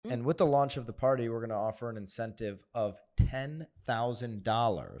And with the launch of the party, we're going to offer an incentive of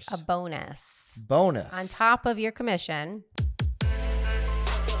 $10,000. A bonus. Bonus. On top of your commission.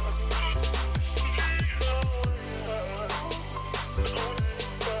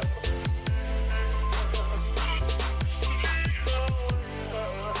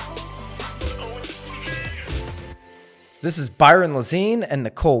 This is Byron Lazine and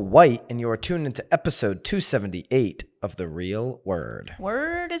Nicole White, and you are tuned into episode 278 of The Real Word.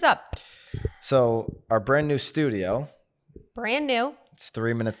 Word is up. So our brand new studio. Brand new. It's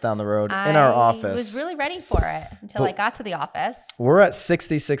 3 minutes down the road in our office. I was really ready for it until I got to the office. We're at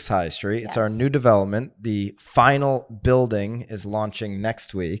 66 High Street. It's our new development. The final building is launching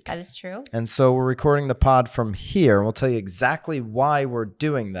next week. That is true. And so we're recording the pod from here. We'll tell you exactly why we're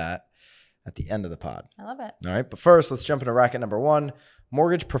doing that at the end of the pod. I love it. All right. But first, let's jump into racket number one.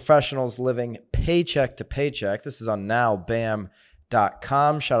 Mortgage professionals living paycheck to paycheck. This is on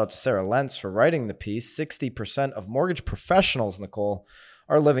nowbam.com. Shout out to Sarah Lentz for writing the piece. 60% of mortgage professionals, Nicole,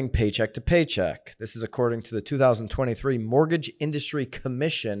 are living paycheck to paycheck. This is according to the 2023 Mortgage Industry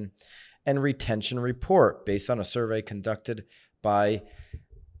Commission and Retention Report based on a survey conducted by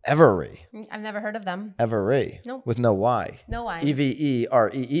Every. I've never heard of them. Every. Nope. With no Y. No Y.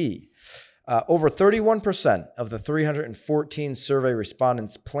 Everee. Over 31% of the 314 survey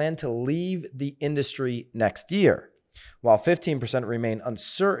respondents plan to leave the industry next year, while 15% remain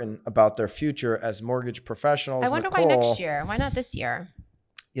uncertain about their future as mortgage professionals. I wonder why next year. Why not this year?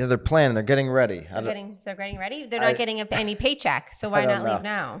 You know, they're planning. They're getting ready. They're getting ready. They're not getting any paycheck, so why not leave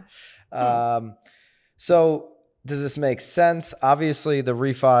now? So does this make sense? Obviously, the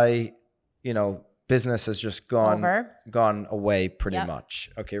refi, business has just gone away pretty much.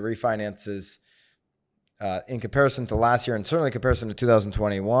 Okay, refinances in comparison to last year and certainly in comparison to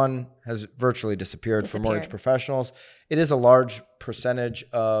 2021 has virtually disappeared for mortgage professionals. It is a large percentage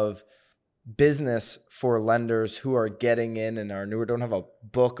of business for lenders who are getting in and are newer, don't have a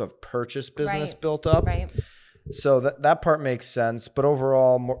book of purchase business built up. Right. So that part makes sense. But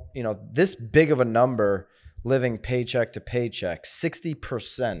overall, this big of a number living paycheck to paycheck,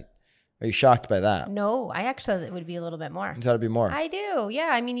 60%. Are you shocked by that? No, I actually it would be a little bit more. You thought it'd be more. I do. Yeah.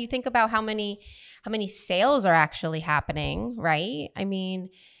 I mean, you think about how many sales are actually happening, right? I mean,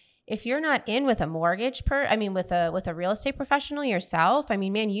 if you're not in with a mortgage with a real estate professional yourself, I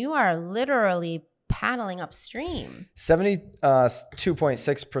mean, man, you are literally paddling upstream.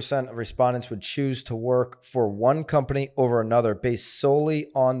 72.6% of respondents would choose to work for one company over another based solely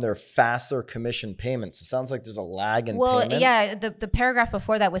on their faster commission payments. It sounds like there's a lag in payments. Well, yeah, the paragraph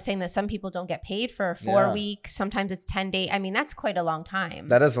before that was saying that some people don't get paid for 4 weeks. Sometimes it's 10 days. I mean, that's quite a long time.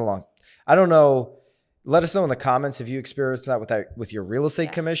 That is a long. I don't know. Let us know in the comments if you experienced that with your real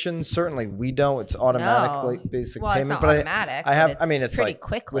estate commission. Certainly we don't. It's automatically basic payment. It's not but automatic. It's pretty like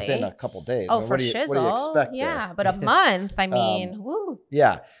quickly within a couple days. Oh, I mean, for what do you shizzle. expect yeah, there? But a month, I mean, woo.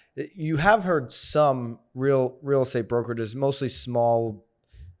 Yeah. You have heard some real estate brokerages, mostly small.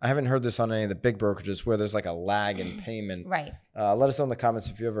 I haven't heard this on any of the big brokerages where there's like a lag in payment. Right. Let us know in the comments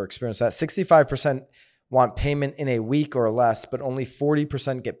if you ever experienced that. 65% want payment in a week or less, but only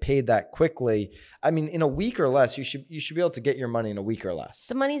 40% get paid that quickly. I mean, in a week or less, you should be able to get your money in a week or less.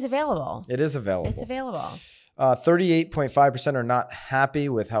 The money's available. It is available. It's available. 38.5% are not happy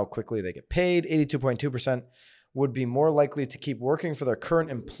with how quickly they get paid. 82.2% would be more likely to keep working for their current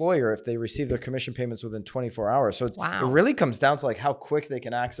employer if they receive their commission payments within 24 hours. So it really comes down to like how quick they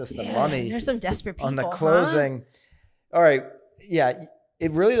can access the money. There's some desperate people on the closing. Huh? All right. Yeah,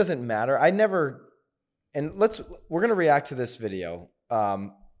 it really doesn't matter. We're going to react to this video.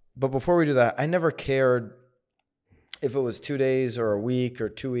 But before we do that, I never cared if it was 2 days or a week or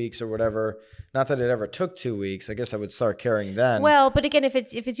 2 weeks or whatever. Not that it ever took 2 weeks. I guess I would start caring then. Well, but again, if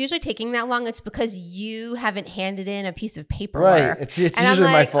it's usually taking that long, it's because you haven't handed in a piece of paperwork. Right. It's usually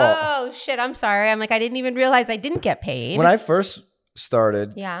my fault. Oh shit, I'm sorry. I'm like, I didn't even realize I didn't get paid. When I first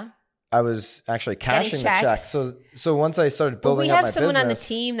started, yeah, I was actually cashing the check. So once I started building up my business. We have someone on the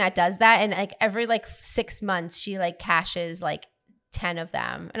team that does that. And like every 6 months, she cashes 10 of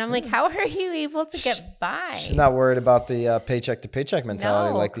them. And I'm like, how are you able to get by? She's not worried about the paycheck to paycheck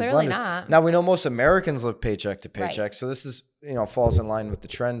mentality like these lenders. Not. Now we know most Americans live paycheck to paycheck. Right. So this is, falls in line with the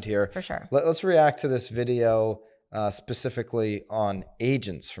trend here. For sure. Let's react to this video specifically on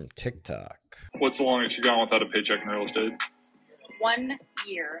agents from TikTok. What's the longest you've gone without a paycheck in real estate? 1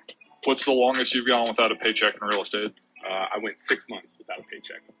 year. What's the longest you've gone without a paycheck in real estate? I went 6 months without a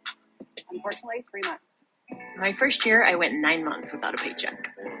paycheck. Unfortunately, 3 months. My first year, I went 9 months without a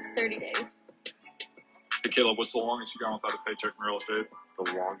paycheck. 30 days. Hey, Caleb, what's the longest you've gone without a paycheck in real estate? The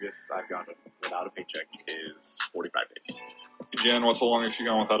longest I've gone without a paycheck is 45 days. Jen, what's the longest you've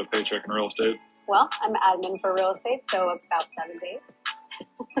gone without a paycheck in real estate? Well, I'm admin for real estate, so about 7 days.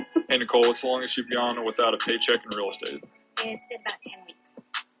 Hey, Nicole, what's the longest you've gone without a paycheck in real estate? It's been about 10 weeks.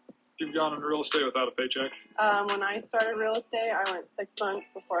 You've gone in real estate without a paycheck? When I started real estate, I went 6 months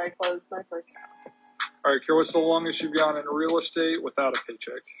before I closed my first house. All right, Kira, what's the longest you've gone in real estate without a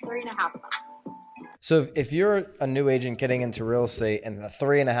paycheck? 3.5 months. So if you're a new agent getting into real estate and the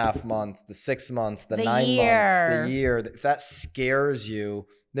 3.5 months, the 6 months, the 9 months, the year, if that scares you,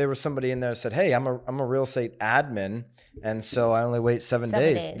 there was somebody in there that said, hey, I'm a real estate admin, and so I only wait 7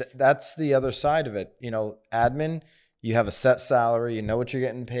 days. That's the other side of it. You know, admin, you have a set salary, you know what you're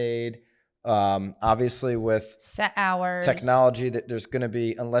getting paid. Obviously with set hours, technology, that there's going to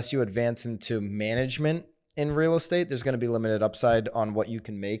be, unless you advance into management in real estate, there's going to be limited upside on what you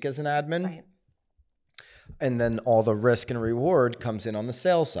can make as an admin. Right. And then all the risk and reward comes in on the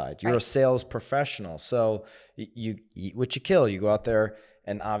sales side. You're a sales professional. So you eat what you kill. You go out there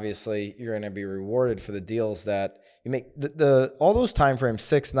and obviously you're going to be rewarded for the deals that you make. All those timeframes,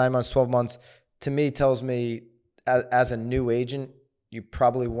 6, 9 months, 12 months, to me tells me as a new agent, you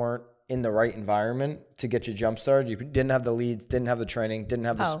probably weren't in the right environment to get you jump started. You didn't have the leads, didn't have the training, didn't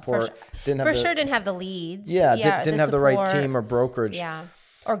have the support. Didn't have the leads. Didn't have the right team or brokerage. Yeah.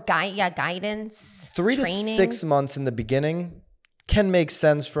 Or guidance. 3 to 6 months in the beginning can make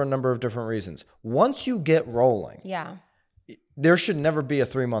sense for a number of different reasons. Once you get rolling, there should never be a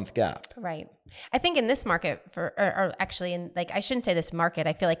 3-month gap. Right. I think in this market or actually in I shouldn't say this market.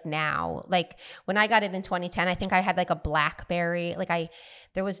 I feel like now, when I got it in 2010, I think I had a BlackBerry.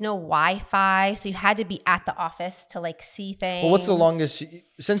 There was no Wi-Fi, so you had to be at the office to see things. Well, what's the longest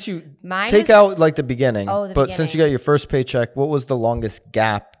since you take out the beginning? Since you got your first paycheck, what was the longest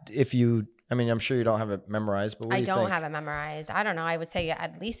gap? I'm sure you don't have it memorized, but what do you think? I don't have it memorized. I don't know. I would say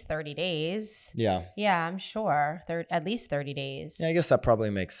at least 30 days. Yeah. Yeah, I'm sure. At least 30 days. Yeah, I guess that probably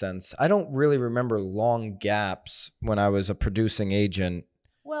makes sense. I don't really remember long gaps when I was a producing agent.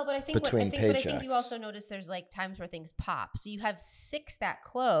 Well, but I think you also notice there's times where things pop. So you have 6 that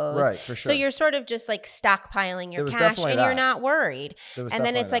close. Right, for sure. So you're sort of just stockpiling your cash and you're not worried. And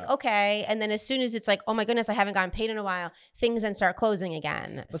then it's okay. And then as soon as it's oh my goodness, I haven't gotten paid in a while, things then start closing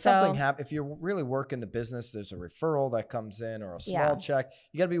again. But something happens. If you're really working the business, there's a referral that comes in or a small check.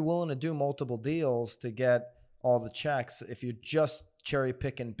 You got to be willing to do multiple deals to get all the checks. If you're just cherry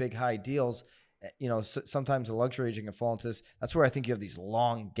picking big high deals, sometimes a luxury agent can fall into this. That's where I think you have these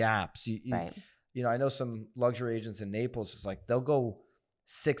long gaps. I know some luxury agents in Naples, it's they'll go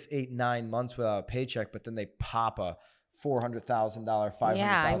 6, 8, 9 months without a paycheck, but then they pop a $400,000,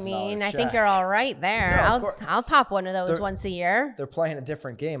 $500,000 check. I think you're all right there. No, I'll pop one of those once a year. They're playing a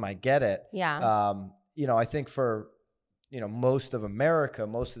different game. I get it. Yeah. I think for, most of America,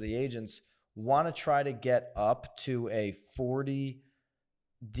 most of the agents want to try to get up to a 40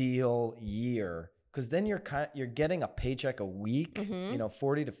 deal year, because then you're getting a paycheck a week.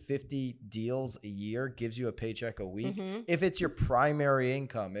 40 to 50 deals a year gives you a paycheck a week. If it's your primary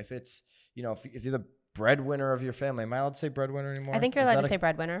income, if it's if you're the breadwinner of your family. Am I allowed to say breadwinner anymore? I think you're allowed to say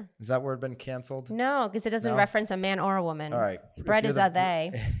breadwinner. Is that word been canceled? No, because it doesn't reference a man or a woman. All right. Bread is a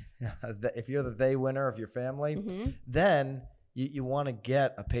they. If you're the they winner of your family, then you want to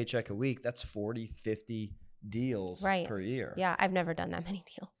get a paycheck a week. That's 40, 50 deals per year. Yeah, I've never done that many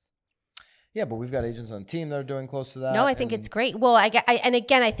deals. Yeah, but we've got agents on the team that are doing close to that. No, I think it's great. Well, I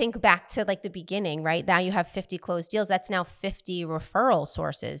think back to the beginning, right? Now you have 50 closed deals. That's now 50 referral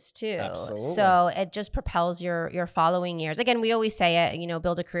sources too. Absolutely. So it just propels your following years. Again, we always say it,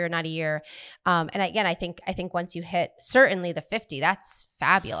 build a career, not a year. And again, I think once you hit certainly the 50, that's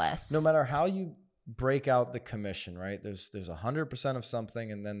fabulous. No matter how you break out the commission, right? There's 100% of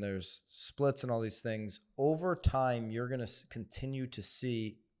something, and then there's splits and all these things. Over time, you're going to continue to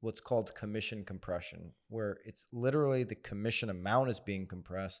see what's called commission compression, where it's literally the commission amount is being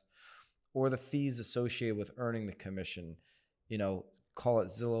compressed, or the fees associated with earning the commission. Call it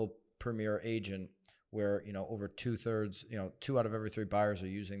Zillow Premier Agent, where over 2/3, 2 out of every 3 buyers are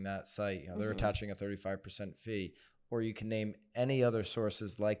using that site. They're attaching a 35% fee. Or you can name any other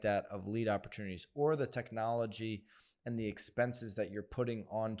sources like that of lead opportunities, or the technology and the expenses that you're putting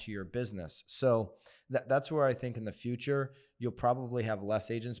onto your business. So that's where I think in the future, you'll probably have less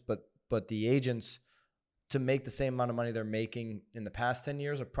agents, but the agents, to make the same amount of money they're making in the past 10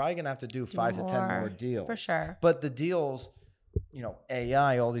 years, are probably going to have to do 5 to 10 more deals. For sure. But the deals,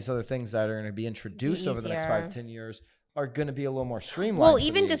 AI, all these other things that are going to be introduced over the next 5 to 10 years are going to be a little more streamlined. Well,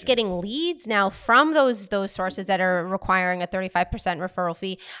 even just getting leads now from those sources that are requiring a 35% referral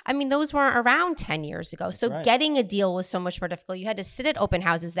fee. I mean, those weren't around 10 years ago. So getting a deal was so much more difficult. You had to sit at open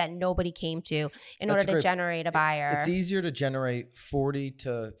houses that nobody came to in order to generate a buyer. It's easier to generate 40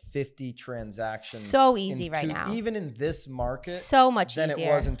 to 50 transactions. So easy right now. Even in this market. So much easier. Than it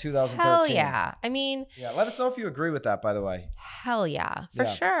was in 2013. Hell yeah. I mean. Yeah. Let us know if you agree with that, by the way. Hell yeah. For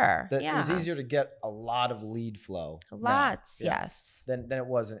sure. It was easier to get a lot of lead flow. Lots, yes. Than it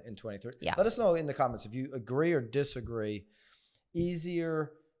was in 2013. Yeah. Let us know in the comments if you agree or disagree.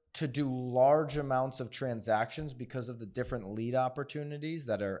 Easier to do large amounts of transactions because of the different lead opportunities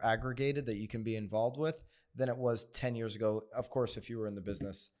that are aggregated that you can be involved with than it was 10 years ago. Of course, if you were in the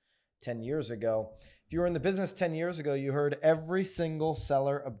business 10 years ago. If you were in the business 10 years ago, you heard every single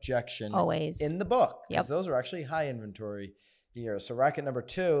seller objection always in the book. Yep. Those are actually high inventory years. So racket number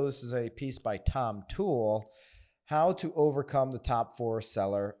 2, this is a piece by Tom Toole. How to overcome the top 4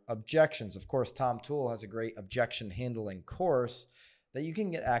 seller objections. Of course, Tom Toole has a great objection handling course that you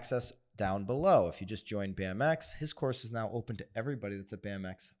can get access down below. If you just join BAMX, his course is now open to everybody that's a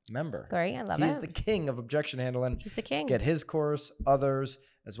BAMX member. Great, I love it. He's the king of objection handling. He's the king. Get his course, others,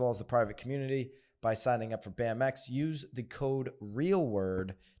 as well as the private community by signing up for BAMX. Use the code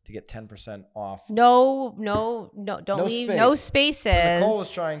REALWORD to get 10% off. No, don't leave no spaces. So Nicole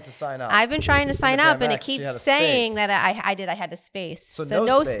was trying to sign up. I've been trying to sign up, and it keeps saying that I had a space. So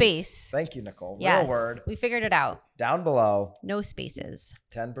no space. Thank you, Nicole. Yes, Real word. We figured it out. Down below. No spaces.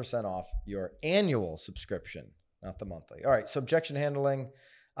 10% off your annual subscription, not the monthly. All right, so objection handling.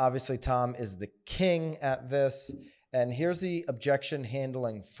 Obviously, Tom is the king at this. And here's the objection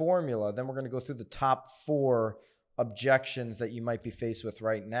handling formula. Then we're going to go through the top 4 objections that you might be faced with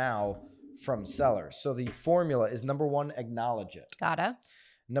right now from sellers. So the formula is number 1, acknowledge it. Gotta.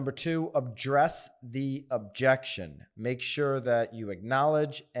 Number 2, address the objection. Make sure that you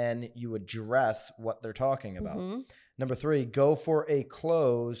acknowledge and you address what they're talking about. Mm-hmm. Number 3, go for a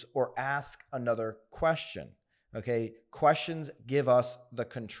close or ask another question. Okay, questions give us the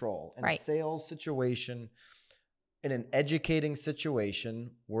control. In a sales situation, in an educating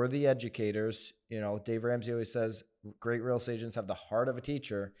situation, we're the educators. You know, Dave Ramsey always says, great real estate agents have the heart of a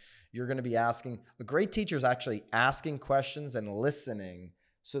teacher. You're going to be asking, a great teacher is actually asking questions and listening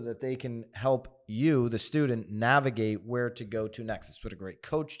so that they can help you, the student, navigate where to go to next. That's what a great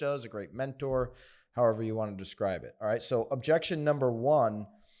coach does, a great mentor, however you want to describe it. All right. So objection number 1,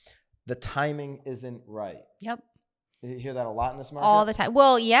 the timing isn't right. Yep. You hear that a lot in this market? All the time.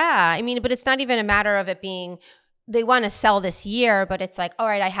 Well, yeah. I mean, but it's not even a matter of it being, they want to sell this year, but it's like, all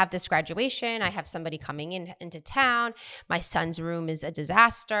right, I have this graduation. I have somebody coming into town. My son's room is a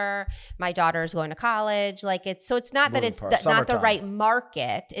disaster. My daughter's going to college. Like it's not that it's not the right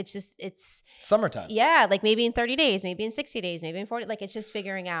market. It's just, it's summertime. Yeah. Like maybe in 30 days, maybe in 60 days, maybe in 40, like it's just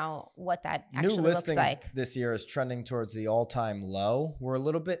figuring out what that actually looks like. New listings this year is trending towards the all-time low. We're a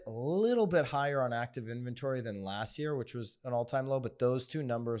little bit higher on active inventory than last year, which was an all-time low, but those 2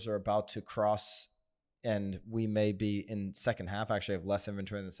 numbers are about to cross. And we may be in second half, actually have less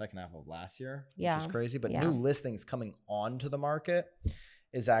inventory in the second half of last year, which is crazy. But new listings coming onto the market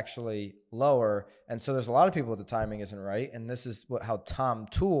is actually lower. And so there's a lot of people the timing isn't right. And this is how Tom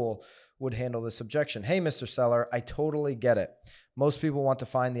Toole would handle this objection. Hey, Mr. Seller, I totally get it. Most people want to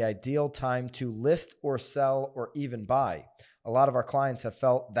find the ideal time to list or sell or even buy. A lot of our clients have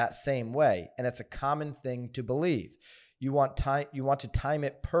felt that same way. And it's a common thing to believe. You want to time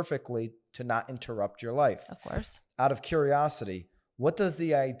it perfectly to not interrupt your life. Of course. Out of curiosity, what does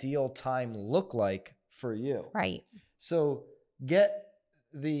the ideal time look like for you? Right. So get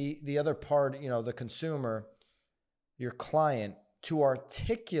the other part, the consumer, your client, to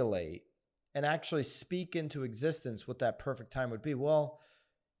articulate and actually speak into existence what that perfect time would be. Well,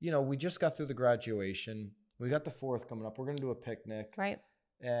 we just got through the graduation. We got the 4th coming up. We're going to do a picnic. Right.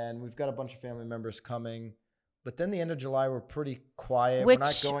 And we've got a bunch of family members coming. But then the end of July, we're pretty quiet. Which we're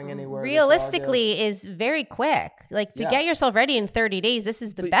not going anywhere. Realistically is very quick. Like to get yourself ready in 30 days, this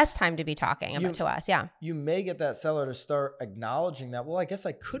is the best time to be talking about to us. Yeah. You may get that seller to start acknowledging that, well, I guess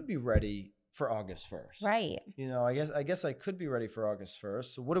I could be ready for August 1st. Right. I guess I could be ready for August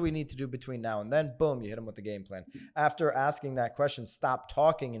 1st. So what do we need to do between now and then? Boom, you hit them with the game plan. After asking that question, stop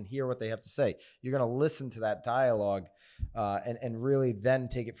talking and hear what they have to say. You're going to listen to that dialogue and really then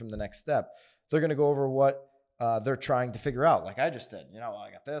take it from the next step. They're going to go over what they're trying to figure out, like I just did.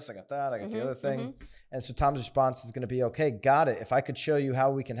 I got this, I got that, I got the other thing. And so Tom's response is going to be, okay, got it. If I could show you how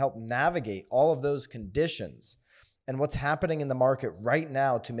we can help navigate all of those conditions and what's happening in the market right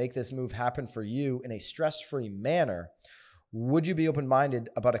now to make this move happen for you in a stress-free manner, would you be open-minded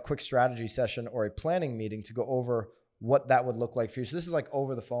about a quick strategy session or a planning meeting to go over what that would look like for you. So this is like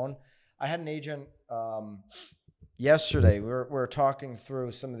over the phone. I had an agent yesterday. We were talking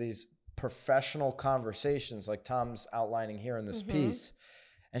through some of these professional conversations like Tom's outlining here in this piece.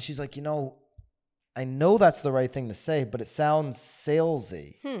 And she's like, I know that's the right thing to say, but it sounds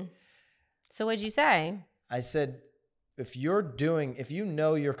salesy. So what'd you say? I said, if you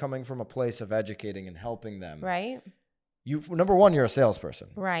know you're coming from a place of educating and helping them, right? Number one, you're a salesperson.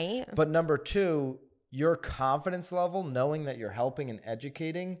 Right. But number two, your confidence level, knowing that you're helping and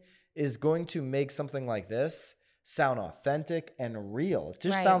educating, is going to make something like this sound authentic and real. It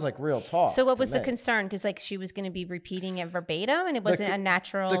just sounds like real talk. So what was the concern? Because like she was going to be repeating it verbatim and it wasn't a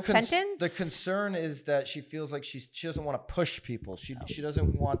natural sentence? The concern is that she feels like she doesn't want to push people. She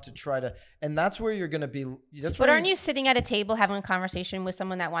doesn't want to try to, and that's where you're going to be. But aren't you sitting at a table having a conversation with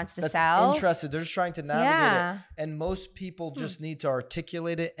someone that wants to sell? Interested. They're just trying to navigate it. And most people just need to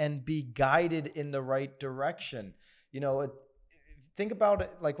articulate it and be guided in the right direction. Think about it,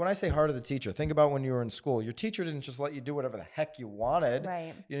 like when I say heart of the teacher, think about when you were in school. Your teacher didn't just let you do whatever the heck you wanted.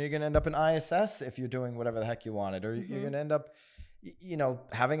 Right. You're going to end up in ISS if you're doing whatever the heck you wanted, or you're going to end up,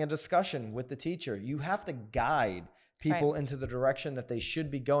 having a discussion with the teacher. You have to guide people into the direction that they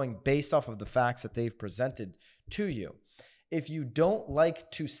should be going based off of the facts that they've presented to you. If you don't like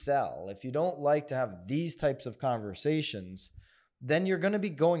to sell, if you don't like to have these types of conversations, then you're going to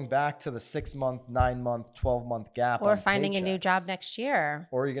be going back to the 6-month, 9-month, 12-month gap. Or finding a new job next year.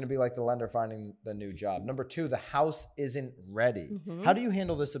 Or you're going to be like the lender finding the new job. Number two, the house isn't ready. How do you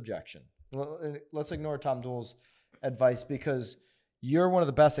handle this objection? Well, let's ignore Tom Doole's advice because you're one of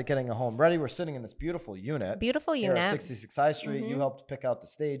the best at getting a home ready. We're sitting in this beautiful unit. Beautiful here unit. at 66 High Street. You helped pick out the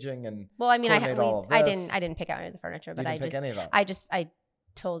staging and I this. I didn't pick out any of the furniture, but You didn't pick any of that. I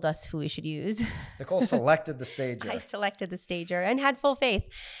told us who we should use. Nicole selected the stager. I selected the stager and had full faith.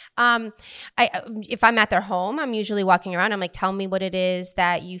 If I'm at their home, I'm usually walking around. I'm like, tell me what it is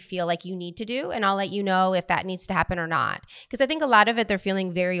that you feel like you need to do, and I'll let you know if that needs to happen or not. Because I think a lot of it, they're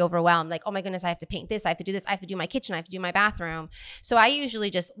feeling very overwhelmed. Like, oh my goodness, I have to paint this. I have to do this. I have to do my kitchen. I have to do my bathroom. So I usually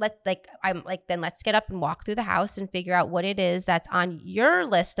just then let's get up and walk through the house and figure out what it is that's on your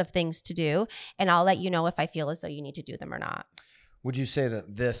list of things to do. And I'll let you know if I feel as though you need to do them or not. Would you say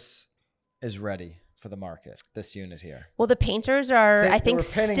that this is ready for the market, this unit here? Well, the painters are, I think,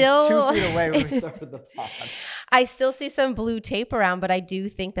 still 2 feet away when we started the pod. I still see some blue tape around, but I do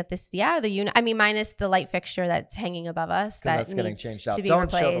think that the unit, minus the light fixture that's hanging above us. That's getting changed out.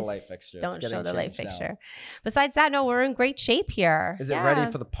 Don't show the light fixture. Don't show the light fixture. Besides that, no, we're in great shape here. Is it ready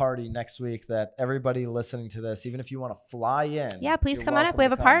for the party next week that everybody listening to this, even if you want to fly in? Yeah, please come on up. We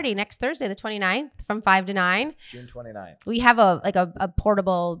have a party next Thursday, the 29th from 5 to 9. June 29th. We have a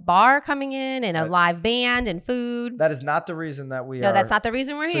portable bar coming in and a live band and food. That is not the reason that we are. No, that's not the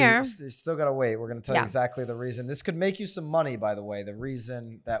reason we're here. You still got to wait. We're going to tell you exactly the reason. This could make you some money, by the way, the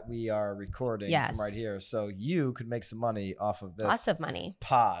reason that we are recording from right here. So you could make some money off of this. Lots of money.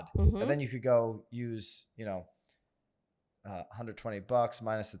 Pod. And then you could go use, $120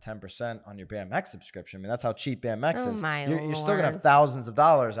 minus the 10% on your BAMX subscription. I mean, that's how cheap BAMX is. You're still going to have thousands of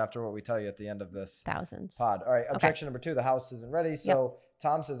dollars after what we tell you at the end of this pod. All right. Objection number 2, the house isn't ready. So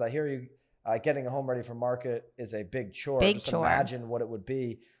Tom says, I hear you. Getting a home ready for market is a big chore. Imagine what it would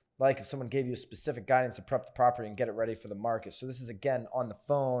be like if someone gave you specific guidance to prep the property and get it ready for the market. So this is, again, on the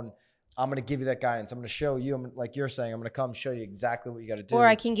phone. I'm going to give you that guidance. I'm going to show you, like you're saying, I'm going to come show you exactly what you got to do. Or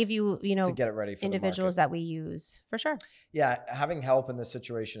I can give you, to get it ready for individuals that we use for sure. Yeah. Having help in this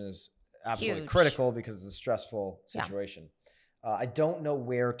situation is absolutely critical because it's a stressful situation. I don't know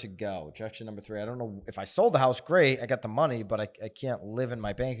where to go. Objection number 3. I don't know if I sold the house, great. I got the money, but I can't live in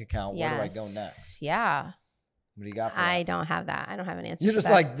my bank account. Where do I go next? Yeah. What do you got for I don't have that. I don't have an answer. You're for just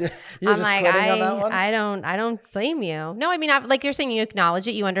that. You're just quitting on that one? I don't blame you. No, I mean, like you're saying, you acknowledge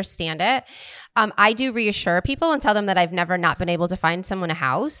it, you understand it. I do reassure people and tell them that I've never not been able to find someone a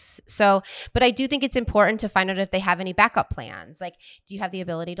house. So, but I do think it's important to find out if they have any backup plans. Like, do you have the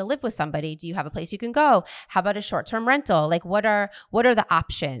ability to live with somebody? Do you have a place you can go? How about a short-term rental? Like, what are the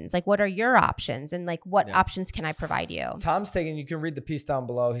options? Like, what are your options? And like, what options can I provide you? Tom's you can read the piece down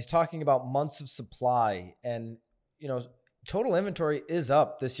below. He's talking about months of supply and, total inventory is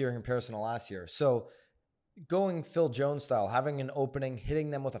up this year in comparison to last year. So going Phil Jones style, having an opening, hitting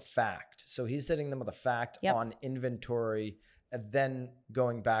them with a fact. So he's hitting them with a fact on inventory and then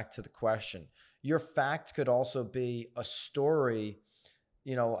going back to the question. Your fact could also be a story.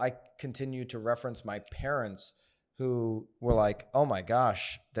 I continue to reference my parents who were like, oh my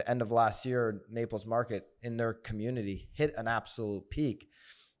gosh, the end of last year, Naples market in their community hit an absolute peak.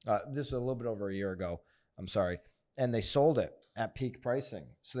 This was a little bit over a year ago. I'm sorry. And they sold it at peak pricing.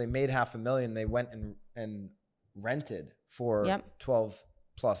 So they made $500,000. They went and rented for 12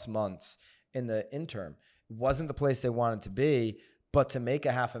 plus months in the interim. It wasn't the place they wanted to be, but to make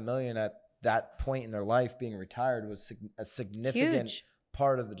 $500,000 at that point in their life, being retired, was a significant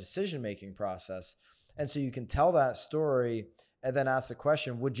part of the decision-making process. And so you can tell that story and then ask the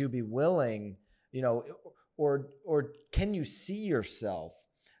question, would you be willing, or can you see yourself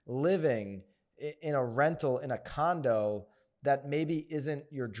living in a rental, in a condo that maybe isn't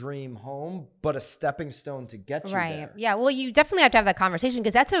your dream home, but a stepping stone to get you there? Yeah. Well, you definitely have to have that conversation,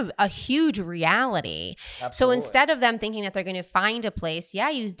 because that's a huge reality. Absolutely. So instead of them thinking that they're going to find a place,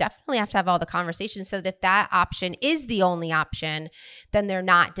 you definitely have to have all the conversations so that if that option is the only option, then they're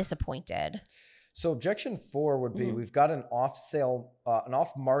not disappointed. So objection 4 would be, we've got an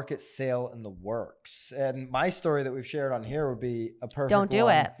off-market sale in the works. And my story that we've shared on here would be a perfect Don't do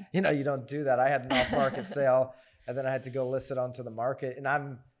one. it. You don't do that. I had an off-market sale, and then I had to go list it onto the market. And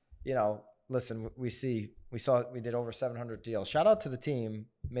I'm, listen, we did over 700 deals. Shout out to the team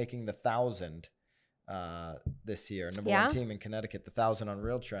making the 1,000 this year. Number one team in Connecticut, the 1,000 on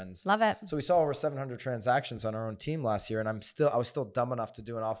Real Trends. Love it. So we saw over 700 transactions on our own team last year, and I was still dumb enough to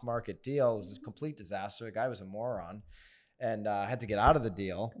do an off-market deal. It was a complete disaster. The guy was a moron, and I had to get out of the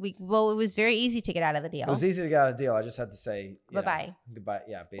deal. It was very easy to get out of the deal. It was easy to get out of the deal. I just had to say bye-bye. Goodbye.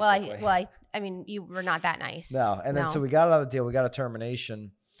 Yeah, basically. I mean, you were not that nice. No, and then so we got out of the deal. We got a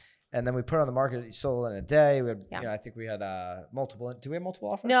termination. And then we put it on the market. You sold it in a day. We had, I think we had multiple. Do we have multiple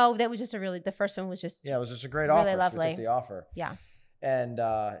offers? No, that was just the first one was just. Yeah, it was just a great offer. Really lovely. So we took the offer. Yeah. And,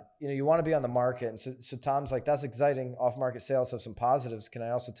 you want to be on the market. And so Tom's like, that's exciting. Off-market sales have some positives. Can I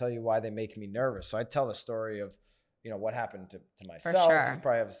also tell you why they make me nervous? So I tell the story of, what happened to myself. For sure. You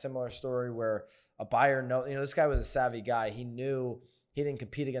probably have a similar story where a buyer this guy was a savvy guy. He knew he didn't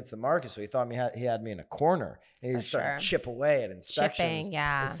compete against the market, so he thought he had me in a corner. And he was starting to chip away at inspections. Chipping,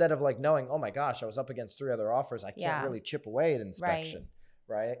 instead of knowing, oh my gosh, I was up against 3 other offers. I can't really chip away at inspection,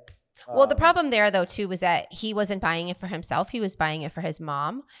 right? Well, the problem there, though, too, was that he wasn't buying it for himself. He was buying it for his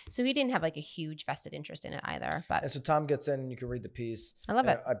mom. So he didn't have a huge vested interest in it either. But and so Tom gets in, and you can read the piece. I love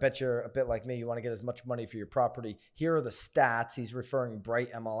it. I bet you're a bit like me. You want to get as much money for your property. Here are the stats. He's referring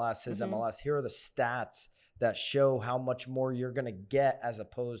Bright MLS, his MLS. Here are the stats that show how much more you're going to get as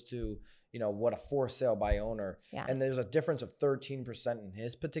opposed to, what a for sale by owner. Yeah. And there's a difference of 13% in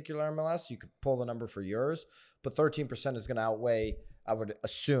his particular MLS. You could pull the number for yours, but 13% is going to outweigh, I would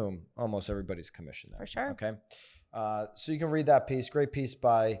assume, almost everybody's commission there. For sure. Okay. So you can read that piece. Great piece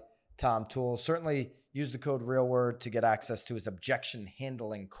by Tom Toole. Certainly use the code REALWORD to get access to his objection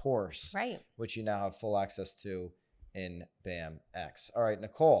handling course, right? Which you now have full access to in BAMX. All right,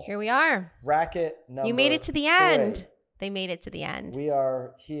 Nicole. Here we are. Racket number You made it to the end. 3. They made it to the end. We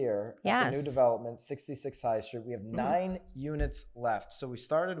are here at the new Yes. development, 66 High Street. We have 9 units left. So we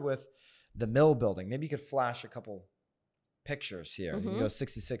started with the Mill building. Maybe you could flash a couple pictures here. You can go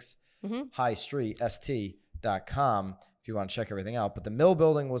 66 High Street, st.com if you want to check everything out. But the Mill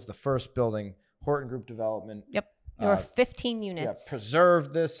building was the first building, Horton Group Development. Yep. There were 15 units. Yeah,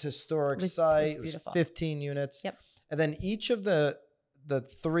 preserved this historic site. It was beautiful. 15 units. Yep. And then each of the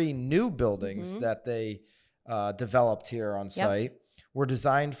 3 new buildings that they developed here on site were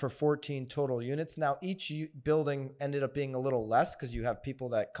designed for 14 total units. Now, each building ended up being a little less because you have people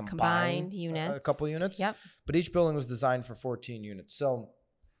that combined units, a couple units. Yep. But each building was designed for 14 units. So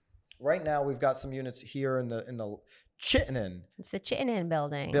right now we've got some units here in the Chittenden. It's the Chittenden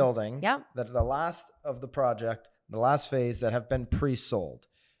building. Yep. That are the last of the project, the last phase that have been pre-sold.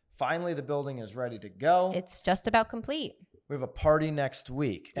 Finally, the building is ready to go. It's just about complete. We have a party next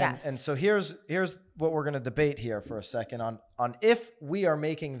week. And, Yes. and so here's what we're going to debate here for a second on if we are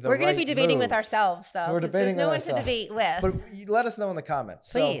making the We're going to be debating move. with ourselves, though. We're debating There's no with one to ourselves. debate with. But you let us know in the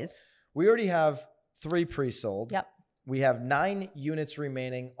comments. Please. So we already have 3 pre-sold. Yep. We have 9 units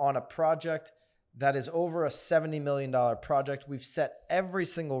remaining on a project that is over a $70 million project. We've set every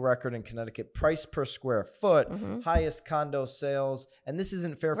single record in Connecticut, price per square foot, highest condo sales. And this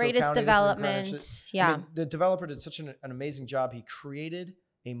isn't Fairfield Greatest County. development. This is Yeah. I mean, the developer did such an amazing job. He created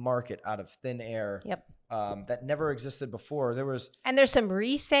a market out of thin air. Yep. That never existed before. And there's some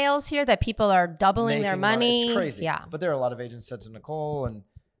resales here that people are doubling their making money. It's crazy. Yeah. But there are a lot of agents said to Nicole, and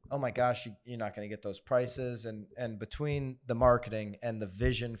oh my gosh, you're not going to get those prices. And between the marketing and the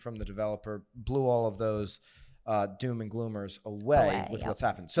vision from the developer, blew all of those doom and gloomers away with what's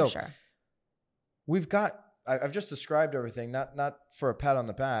happened. So For sure. we've got, I've just described everything, not for a pat on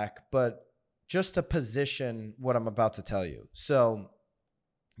the back, but just to position what I'm about to tell you. So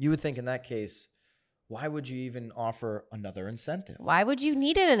you would think in that case, why would you even offer another incentive? Why would you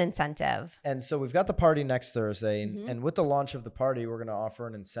need an incentive? And so we've got the party next Thursday. Mm-hmm. And with the launch of the party, we're going to offer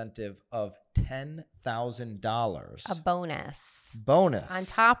an incentive of $10,000. A bonus. Bonus. On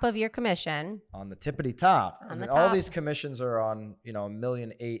top of your commission. On the tippity top. On the all top. these commissions are on, $1.8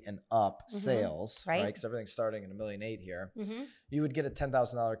 million and up sales, right? Because everything's starting at $1.8 million here. Mm-hmm. You would get a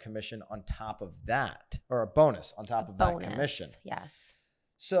 $10,000 commission on top of that, or a bonus on top of that commission. Yes.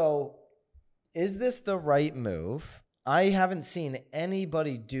 So is this the right move? I haven't seen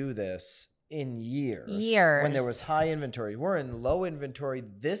anybody do this in years. When there was high inventory. We're in low inventory.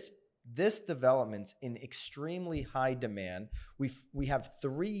 This development's in extremely high demand. We have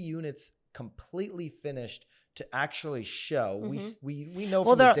 3 units completely finished to actually show. Mm-hmm. We know.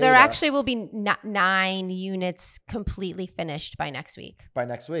 Well, from the data, there actually will be 9 units completely finished by next week. By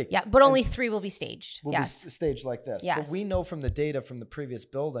next week, yeah, but only 3 will be staged. Will be staged like this. Yes. But we know from the data from the previous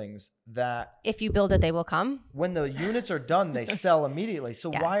buildings that if you build it, they will come. When the units are done, they sell immediately. So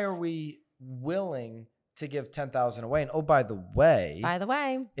why are we willing to give 10,000 away? And by the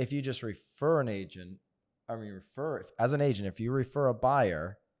way, if you just refer an agent, as an agent, if you refer a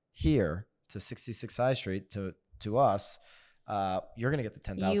buyer here to 66 High Street to us, you're going to get the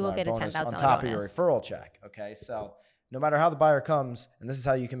 $10,000 You will get bonus a $10,000 on top bonus. of your referral check. Okay, so no matter how the buyer comes, and this is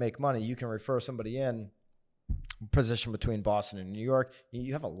how you can make money, you can refer somebody in, position between Boston and New York.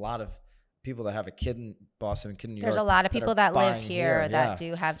 You have a lot of people that have a kid in Boston and kid in New York. There's a lot of people that live here that yeah.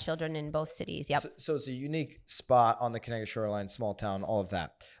 do have children in both cities. Yep. So it's a unique spot on the Connecticut shoreline, small town, all of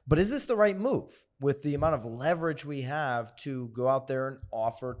that. But is this the right move with the amount of leverage we have to go out there and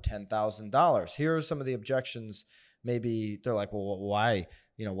offer $10,000? Here are some of the objections. Maybe they're like, well, why?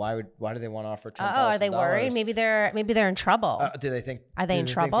 Why do they want to offer $10,000? Are they worried? Maybe they're in trouble. Do they think? Are they in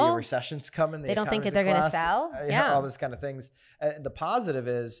trouble? Think the recession's coming. They don't think that they're going to sell. Yeah, all this kind of things. The positive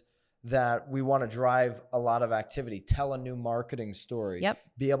is that we want to drive a lot of activity, tell a new marketing story,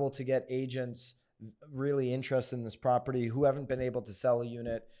 be able to get agents really interested in this property who haven't been able to sell a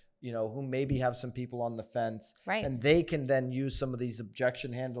unit, who maybe have some people on the fence, right? And they can then use some of these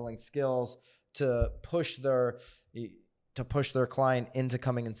objection handling skills to push their client into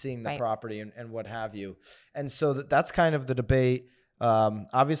coming and seeing the property and what have you. And so that's kind of the debate.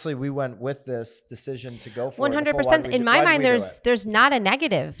 Obviously we went with this decision to go for 100%. In my mind, there's not a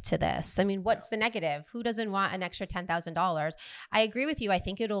negative to this. I mean, what's the negative? Who doesn't want an extra $10,000? I agree with you. I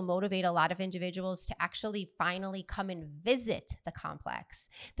think it'll motivate a lot of individuals to actually finally come and visit the complex.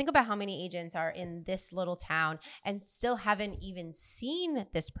 Think about how many agents are in this little town and still haven't even seen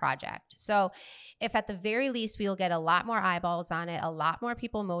this project. So if at the very least we'll get a lot more eyeballs on it, a lot more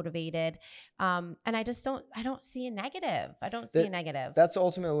people motivated, and I don't see a negative. I don't see a negative. That's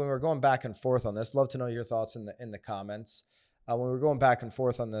ultimately when we're going back and forth on this. Love to know your thoughts in the comments. When we're going back and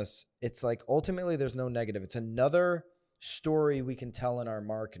forth on this, it's like ultimately there's no negative. It's another story we can tell in our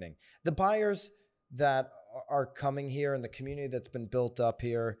marketing. The buyers that are coming here and the community that's been built up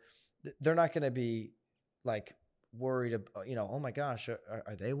here, they're not going to be like worried. Oh my gosh,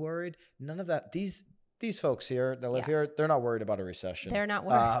 are they worried? None of that. These folks here that live here, they're not worried about a recession. They're not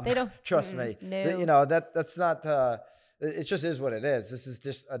worried. They don't trust me. No. That's not. It just is what it is. This is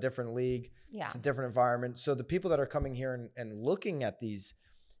just a different league. Yeah. It's a different environment. So the people that are coming here and looking at these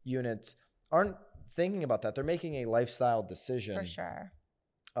units aren't thinking about that. They're making a lifestyle decision. For sure.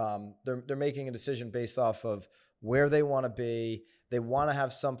 They're making a decision based off of where they want to be. They want to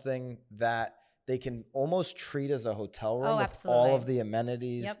have something that they can almost treat as a hotel room with all of the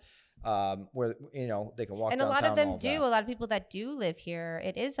amenities. Yep. Where they can walk downtown. And a lot of them do. A lot of people that do live here,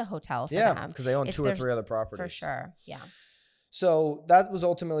 it is a hotel for them. Because they own 2 or 3 other properties. For sure. Yeah. So that was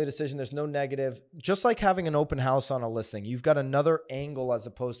ultimately a decision. There's no negative. Just like having an open house on a listing, you've got another angle as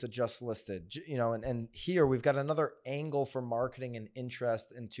opposed to just listed. And here we've got another angle for marketing and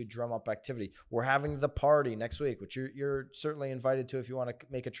interest and to drum up activity. We're having the party next week, which you're certainly invited to if you want to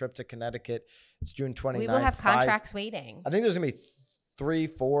make a trip to Connecticut. It's June 29th. We will have contracts waiting. I think there's going to be 3,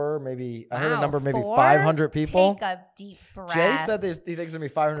 4, maybe. I heard a number, maybe 500 people. Take a deep breath. Jay said he thinks it's going to be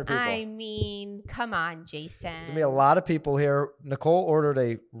 500 people. I mean, come on, Jason. There's going to be a lot of people here. Nicole ordered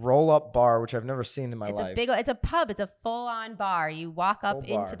a roll-up bar, which I've never seen in my life. It's a pub. It's a full-on bar. You walk up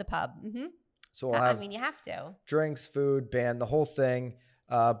into the pub. Mm-hmm. So we'll have you have to. Drinks, food, band, the whole thing.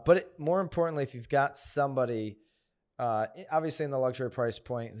 But more importantly, if you've got somebody, obviously in the luxury price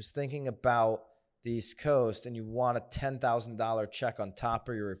point, who's thinking about the East Coast and you want a $10,000 check on top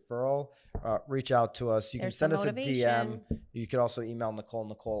of your referral, reach out to us. You can send us a DM. You could also email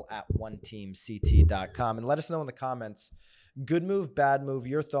Nicole at oneteamct.com and let us know in the comments, good move, bad move,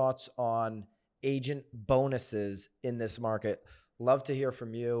 your thoughts on agent bonuses in this market. Love to hear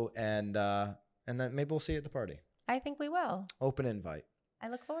from you. And And then maybe we'll see you at the party. I think we will. Open invite. I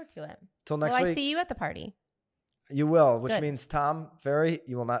look forward to it. Till next week. week. I see you at the party? You will, which Good. means Tom Ferry,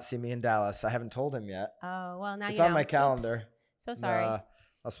 you will not see me in Dallas. I haven't told him yet. Oh, well, now it's you know. on my calendar. Oops. So sorry. I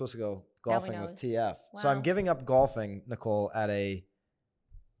was supposed to go golfing with TF. Wow. So I'm giving up golfing, Nicole, at a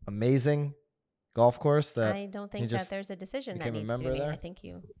amazing golf course that I don't think that there's a decision that became a needs to be member made. there? I think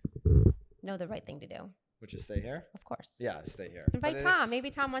you know the right thing to do. Which is stay here? Of course. Yeah, stay here. Invite Tom.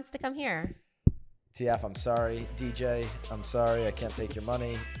 Maybe Tom wants to come here. TF, I'm sorry. DJ, I'm sorry. I can't take your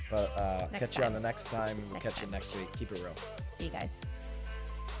money. But catch you on the next time. Catch you next week. Keep it real. See you guys.